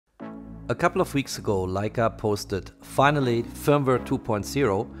A couple of weeks ago, Leica posted finally Firmware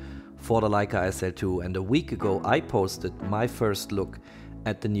 2.0 for the Leica SL2, and a week ago I posted my first look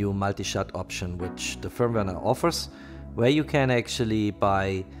at the new multi-shot option which the firmware now offers, where you can actually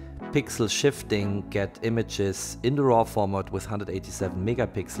by pixel shifting get images in the RAW format with 187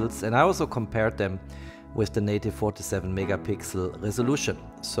 megapixels, and I also compared them with the native 47 megapixel resolution.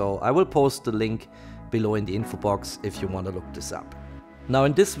 So I will post the link below in the info box if you want to look this up. Now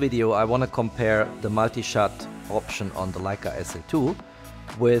in this video I want to compare the multi-shot option on the Leica SL2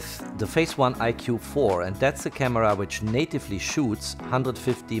 with the Phase One IQ4, and that's a camera which natively shoots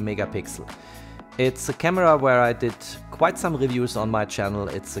 150 megapixel. It's a camera where I did quite some reviews on my channel.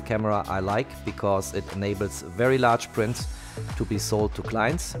 It's a camera I like because it enables very large prints to be sold to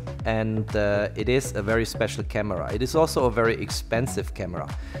clients, and it is a very special camera. It is also a very expensive camera.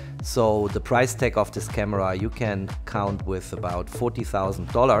 So the price tag of this camera you can count with about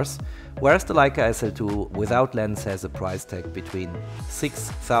 $40,000, whereas the Leica SL2 without lens has a price tag between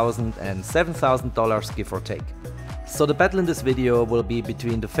 $6,000 and $7,000, give or take. So the battle in this video will be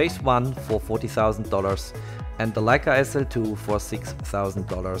between the Phase One for $40,000 and the Leica SL2 for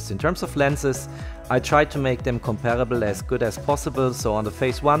 $6,000. In terms of lenses, I tried to make them comparable as good as possible. So on the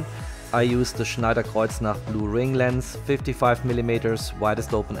Phase One, I used the Schneider Kreuznach Blue Ring lens, 55mm,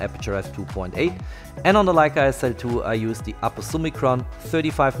 widest open aperture f2.8, and on the Leica SL2 I used the Summicron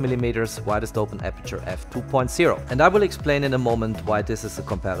 35mm, widest open aperture f2.0. And I will explain in a moment why this is a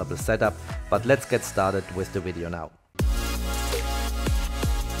comparable setup, but let's get started with the video now.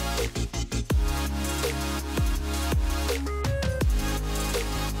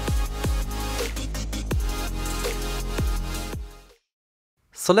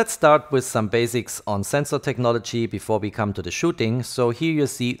 So let's start with some basics on sensor technology before we come to the shooting. So here you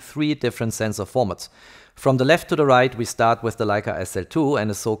see three different sensor formats. From the left to the right we start with the Leica SL2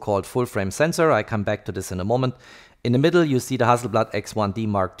 and a so-called full frame sensor. I come back to this in a moment. In the middle you see the Hasselblad X1D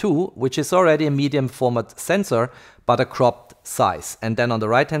Mark II, which is already a medium format sensor but a cropped size. And then on the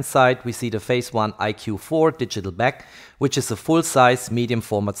right hand side we see the Phase One IQ4 digital back, which is a full size medium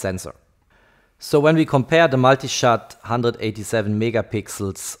format sensor. So when we compare the multi-shot 187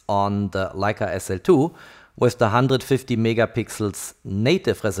 megapixels on the Leica SL2 with the 150 megapixels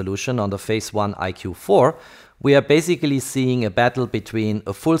native resolution on the Phase One IQ4, we are basically seeing a battle between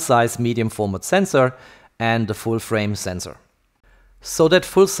a full-size medium format sensor and a full-frame sensor. So that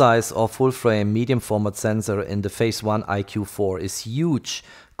full-size or full-frame medium format sensor in the Phase One IQ4 is huge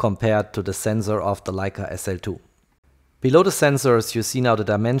compared to the sensor of the Leica SL2. Below the sensors you see now the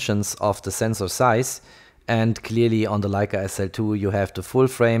dimensions of the sensor size, and clearly on the Leica SL2 you have the full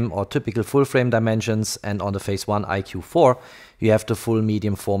frame or typical full frame dimensions, and on the Phase One IQ4 you have the full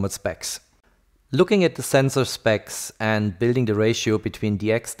medium format specs. Looking at the sensor specs and building the ratio between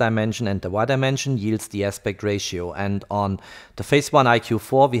the X dimension and the Y dimension yields the aspect ratio, and on the Phase One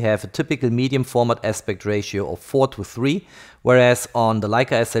IQ4 we have a typical medium format aspect ratio of 4:3, whereas on the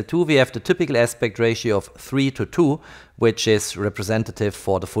Leica SL2 we have the typical aspect ratio of 3:2, which is representative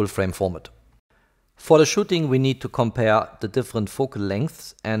for the full frame format. For the shooting we need to compare the different focal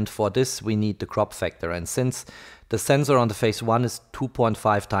lengths, and for this we need the crop factor, and since the sensor on the Phase One is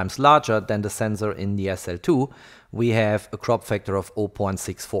 2.5 times larger than the sensor in the SL2, we have a crop factor of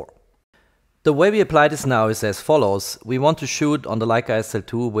 0.64. The way we apply this now is as follows. We want to shoot on the Leica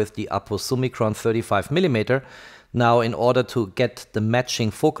SL2 with the Summicron 35mm. Now in order to get the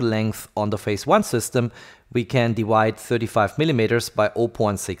matching focal length on the Phase One system, we can divide 35mm by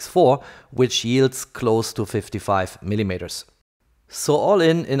 0.64, which yields close to 55mm. So all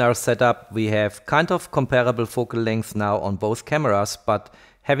in our setup we have kind of comparable focal length now on both cameras, but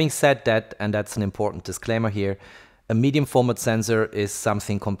having said that, and that's an important disclaimer here, a medium format sensor is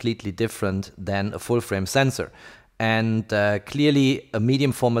something completely different than a full frame sensor. And clearly a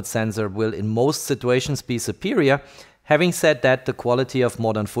medium format sensor will in most situations be superior. Having said that, the quality of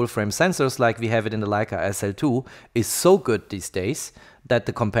modern full frame sensors like we have it in the Leica SL2 is so good these days that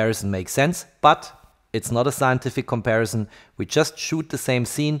the comparison makes sense, but it's not a scientific comparison. We just shoot the same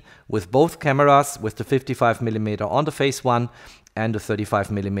scene with both cameras, with the 55mm on the Phase One and the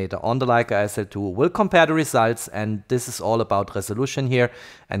 35mm on the Leica SL2. We'll compare the results, and this is all about resolution here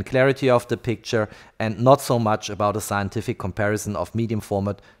and clarity of the picture, and not so much about a scientific comparison of medium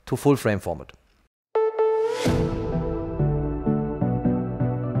format to full frame format.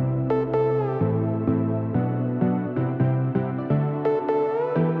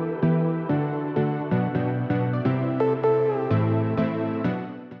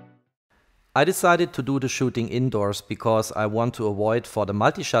 I decided to do the shooting indoors because I want to avoid for the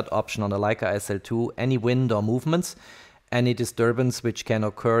multi-shot option on the Leica SL2 any wind or movements, any disturbance which can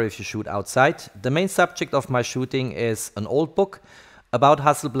occur if you shoot outside. The main subject of my shooting is an old book about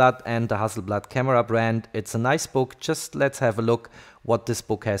Hasselblad and the Hasselblad camera brand. It's a nice book. Just let's have a look what this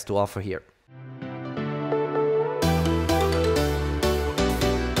book has to offer here.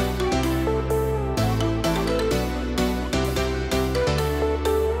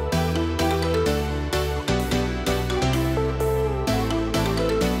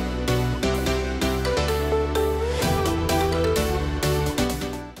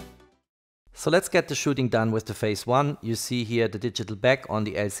 So let's get the shooting done with the Phase One. You see here the digital back on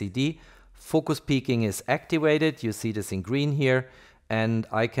the LCD. Focus peaking is activated. You see this in green here. And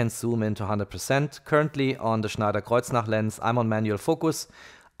I can zoom into 100%. Currently on the Schneider Kreuznach lens, I'm on manual focus.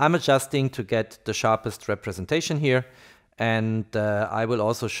 I'm adjusting to get the sharpest representation here. And I will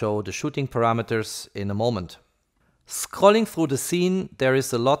also show the shooting parameters in a moment. Scrolling through the scene, there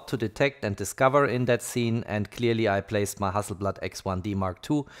is a lot to detect and discover in that scene, and clearly I placed my Hasselblad X1D Mark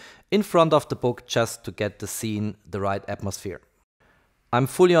II in front of the book just to get the scene the right atmosphere. I'm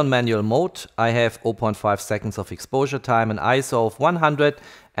fully on manual mode. I have 0.5 seconds of exposure time, an ISO of 100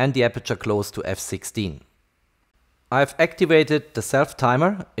 and the aperture close to f16. I've activated the self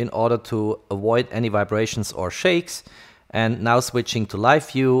timer in order to avoid any vibrations or shakes, and now switching to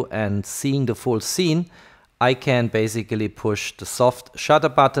live view and seeing the full scene, I can basically push the soft shutter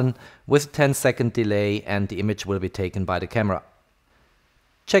button with 10-second delay and the image will be taken by the camera.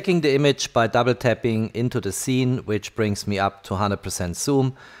 Checking the image by double tapping into the scene, which brings me up to 100%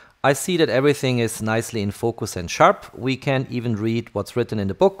 zoom. I see that everything is nicely in focus and sharp. We can even read what's written in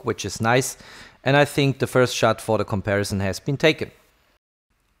the book, which is nice. And I think the first shot for the comparison has been taken.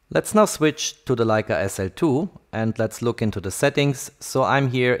 Let's now switch to the Leica SL2 and let's look into the settings. So I'm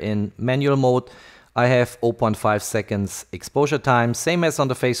here in manual mode. I have 0.5 seconds exposure time, same as on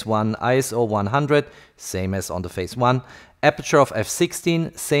the Phase One, ISO 100, same as on the Phase One, aperture of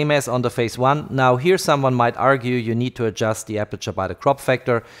f16, same as on the Phase One. Now here someone might argue you need to adjust the aperture by the crop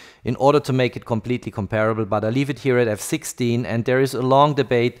factor in order to make it completely comparable, but I leave it here at f16 and there is a long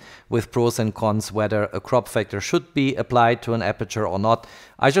debate with pros and cons whether a crop factor should be applied to an aperture or not.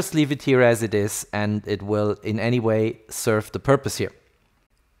 I just leave it here as it is and it will in any way serve the purpose here.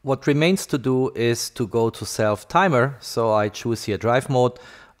 What remains to do is to go to self timer, so I choose here drive mode,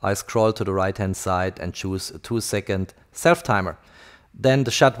 I scroll to the right hand side and choose a 2-second self timer. Then the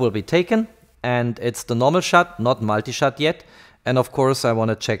shot will be taken and it's the normal shot, not multi-shot yet. And of course I want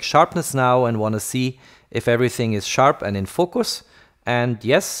to check sharpness now and want to see if everything is sharp and in focus. And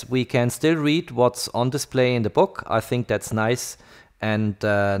yes, we can still read what's on display in the book. I think that's nice. And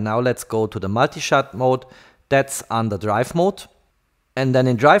now let's go to the multi-shot mode. That's under drive mode. And then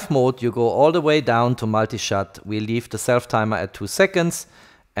in drive mode, you go all the way down to multi-shot. We leave the self timer at 2 seconds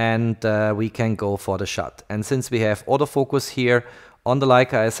and we can go for the shot. And since we have autofocus here on the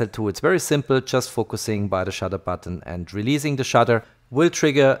Leica SL2, it's very simple. Just focusing by the shutter button and releasing the shutter will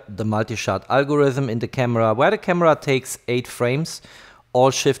trigger the multi-shot algorithm in the camera, where the camera takes 8 frames,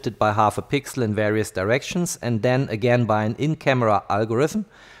 all shifted by half a pixel in various directions, and then again by an in-camera algorithm.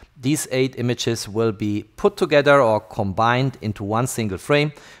 These 8 images will be put together or combined into one single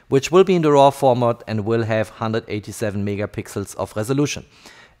frame, which will be in the RAW format and will have 187 megapixels of resolution.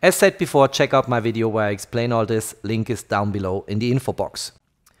 As said before, check out my video where I explain all this. Link is down below in the info box.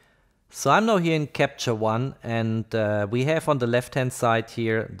 So I'm now here in Capture One and we have on the left hand side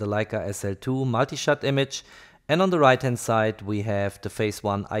here the Leica SL2 Multishot image, and on the right hand side we have the Phase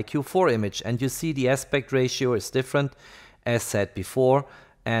One IQ4 image, and you see the aspect ratio is different as said before.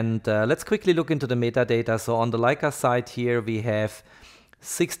 And let's quickly look into the metadata. So on the Leica side here we have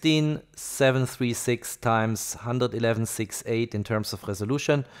 16736 times 11168 in terms of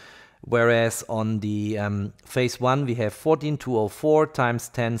resolution, whereas on the Phase One we have 14204 times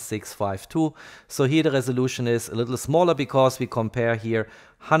 10652. So here the resolution is a little smaller because we compare here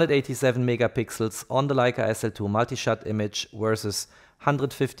 187 megapixels on the Leica SL2 Multishot image versus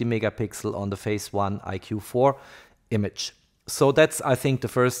 150 megapixel on the Phase One IQ4 image. So that's, I think, the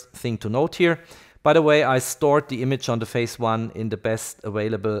first thing to note here. By the way, I stored the image on the Phase One in the best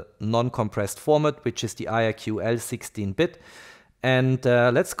available non-compressed format, which is the IRQL 16-bit. And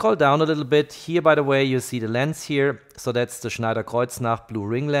let's scroll down a little bit. Here, by the way, you see the lens here. So that's the Schneider Kreuznach blue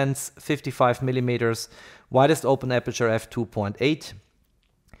ring lens, 55 millimeters, widest open aperture f2.8.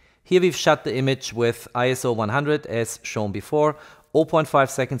 Here we've shot the image with ISO 100 as shown before, 0.5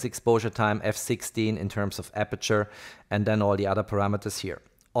 seconds exposure time, f16 in terms of aperture, and then all the other parameters here.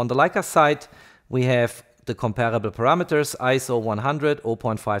 On the Leica side, we have the comparable parameters, ISO 100,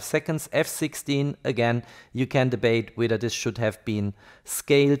 0.5 seconds, f16. Again, you can debate whether this should have been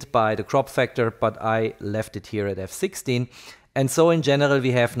scaled by the crop factor, but I left it here at f16. And so in general,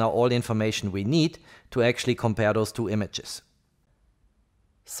 we have now all the information we need to actually compare those two images.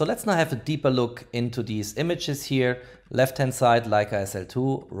 So let's now have a deeper look into these images here. Left-hand side, Leica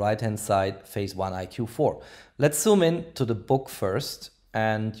SL2, right-hand side, Phase One IQ4. Let's zoom in to the book first.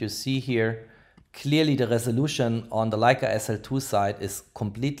 And you see here, clearly the resolution on the Leica SL2 side is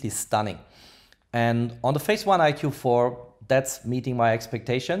completely stunning. And on the Phase One IQ4, that's meeting my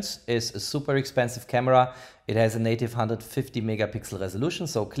expectations. It's a super expensive camera. It has a native 150 megapixel resolution,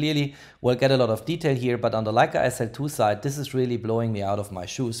 so clearly we'll get a lot of detail here. But on the Leica SL2 side, this is really blowing me out of my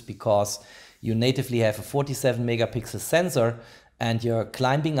shoes because you natively have a 47 megapixel sensor and you're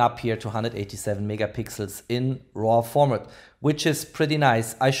climbing up here to 187 megapixels in RAW format, which is pretty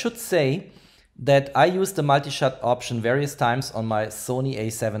nice. I should say that I used the multi-shot option various times on my Sony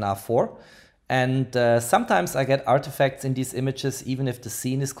A7R IV. And sometimes I get artifacts in these images, even if the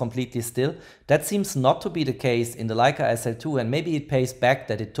scene is completely still. That seems not to be the case in the Leica SL2, and maybe it pays back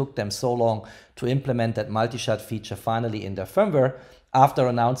that it took them so long to implement that multi-shot feature finally in their firmware after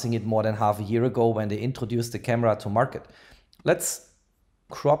announcing it more than half a year ago when they introduced the camera to market. Let's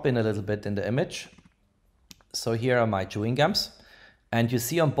crop in a little bit in the image. So here are my chewing gums. And you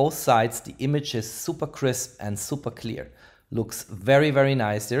see on both sides, the image is super crisp and super clear. Looks very, very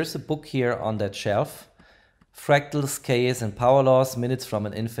nice. There's a book here on that shelf. Fractals, chaos and power laws, minutes from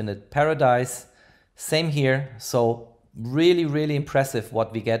an infinite paradise. Same here. So really, really impressive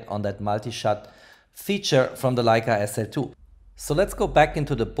what we get on that multi-shot feature from the Leica SL2. So let's go back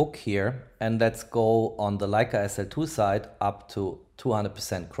into the book here and let's go on the Leica SL2 side up to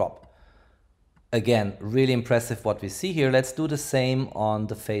 200% crop. Again, really impressive what we see here. Let's do the same on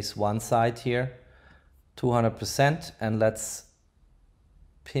the Phase One side here. 200%, and let's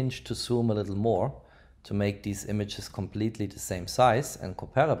pinch to zoom a little more to make these images completely the same size and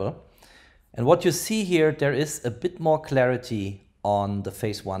comparable. And what you see here, there is a bit more clarity on the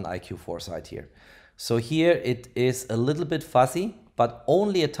Phase One IQ4 side here. So here it is a little bit fuzzy, but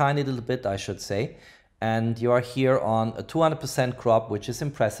only a tiny little bit, I should say. And you are here on a 200% crop, which is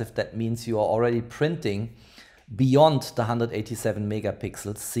impressive. That means you are already printing beyond the 187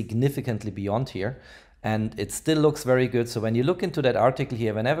 megapixels, significantly beyond here. And it still looks very good. So when you look into that article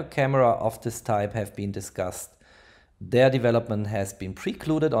here, whenever camera of this type have been discussed, their development has been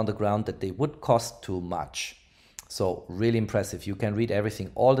precluded on the ground that they would cost too much. So really impressive. You can read everything.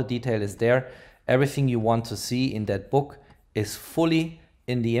 All the detail is there. Everything you want to see in that book is fully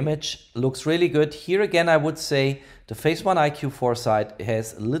in the image. Looks really good. Here again, I would say the Phase One IQ4 side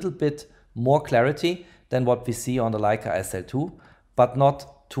has a little bit more clarity than what we see on the Leica SL2, but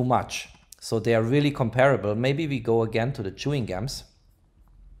not too much. So they are really comparable. Maybe we go again to the chewing gums.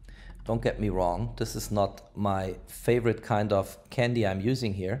 Don't get me wrong, this is not my favorite kind of candy I'm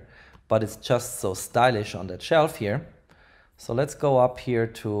using here, but it's just so stylish on that shelf here. So let's go up here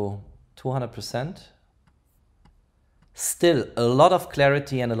to 200%. Still a lot of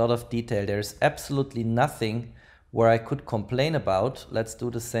clarity and a lot of detail. There's absolutely nothing where I could complain about. Let's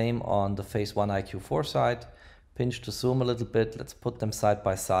do the same on the Phase One IQ4 side. Pinch to zoom a little bit. Let's put them side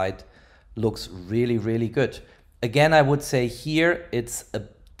by side. Looks really, really good. Again, I would say here it's a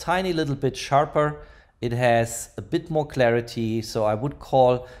tiny little bit sharper. It has a bit more clarity. So I would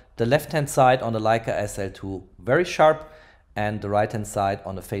call the left-hand side on the Leica SL2 very sharp and the right-hand side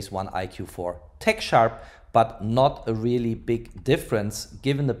on the Phase One IQ4 tech sharp, but not a really big difference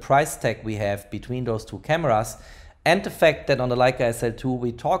given the price tag we have between those two cameras and the fact that on the Leica SL2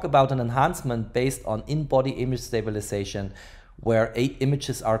 we talk about an enhancement based on in-body image stabilization where 8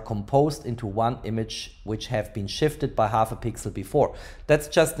 images are composed into one image which have been shifted by half a pixel before. That's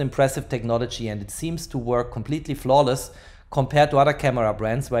just an impressive technology and it seems to work completely flawless compared to other camera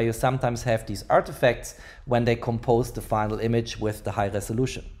brands where you sometimes have these artifacts when they compose the final image with the high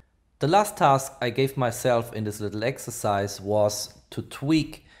resolution. The last task I gave myself in this little exercise was to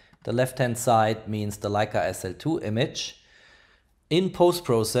tweak the left-hand side, means the Leica SL2 image, in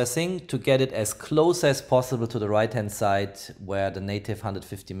post-processing to get it as close as possible to the right-hand side where the native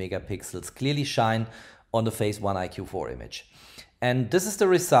 150 megapixels clearly shine on the Phase One IQ4 image. And this is the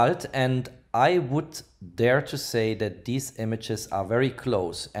result, and I would dare to say that these images are very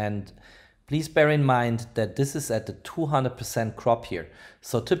close. And please bear in mind that this is at the 200% crop here.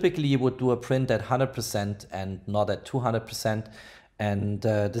 So typically you would do a print at 100% and not at 200%. And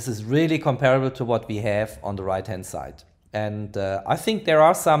this is really comparable to what we have on the right-hand side. And I think there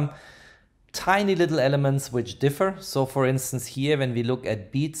are some tiny little elements which differ. So for instance, here when we look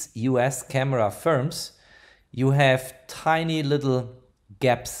at Beats US camera firms, you have tiny little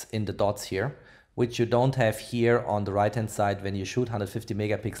gaps in the dots here, which you don't have here on the right hand side when you shoot 150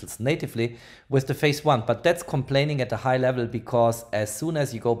 megapixels natively with the Phase One. But that's complaining at a high level, because as soon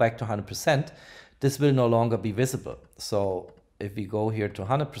as you go back to 100%, this will no longer be visible. So if we go here to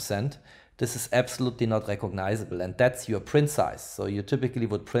 100%, this is absolutely not recognizable, and that's your print size. So you typically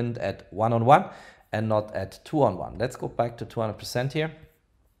would print at 1:1 and not at 2:1. Let's go back to 200% here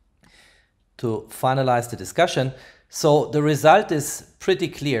to finalize the discussion. So the result is pretty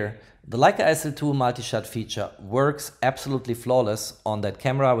clear. The Leica SL2 Multishot feature works absolutely flawless on that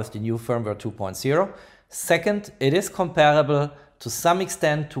camera with the new firmware 2.0. Second, it is comparable to some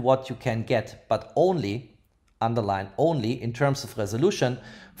extent to what you can get, but only, underline only, in terms of resolution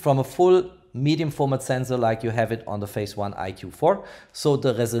from a full medium format sensor like you have it on the Phase One IQ4. So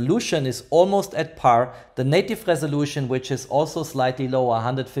the resolution is almost at par. The native resolution, which is also slightly lower,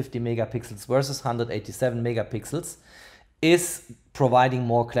 150 megapixels versus 187 megapixels, is providing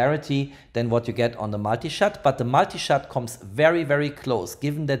more clarity than what you get on the Multishot. But the Multishot comes very, very close,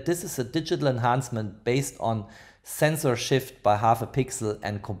 given that this is a digital enhancement based on sensor shift by half a pixel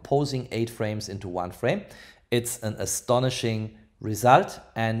and composing 8 frames into 1 frame. It's an astonishing result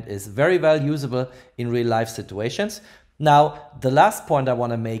and is very well usable in real life situations. Now, the last point I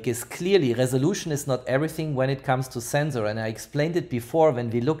want to make is clearly resolution is not everything when it comes to sensor, and I explained it before when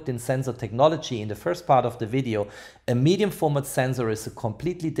we looked in sensor technology in the first part of the video. A medium format sensor is a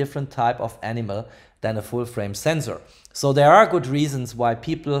completely different type of animal than a full frame sensor. So there are good reasons why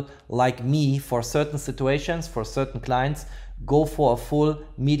people like me, for certain situations, for certain clients, go for a full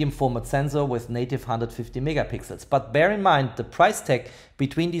medium format sensor with native 150 megapixels. But bear in mind, the price tag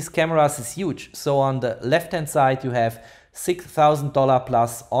between these cameras is huge. So on the left hand side you have $6,000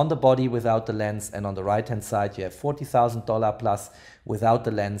 plus on the body without the lens, and on the right hand side you have $40,000 plus without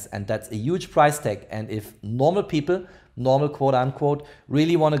the lens, and that's a huge price tag. And if normal people, normal quote unquote,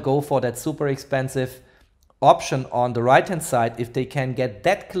 really want to go for that super expensive option on the right hand side, if they can get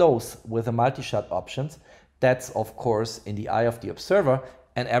that close with the Multishot options, that's of course in the eye of the observer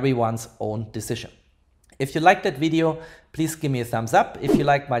and everyone's own decision. If you liked that video, please give me a thumbs up. If you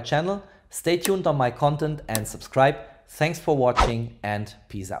like my channel, stay tuned on my content and subscribe. Thanks for watching, and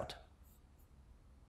peace out.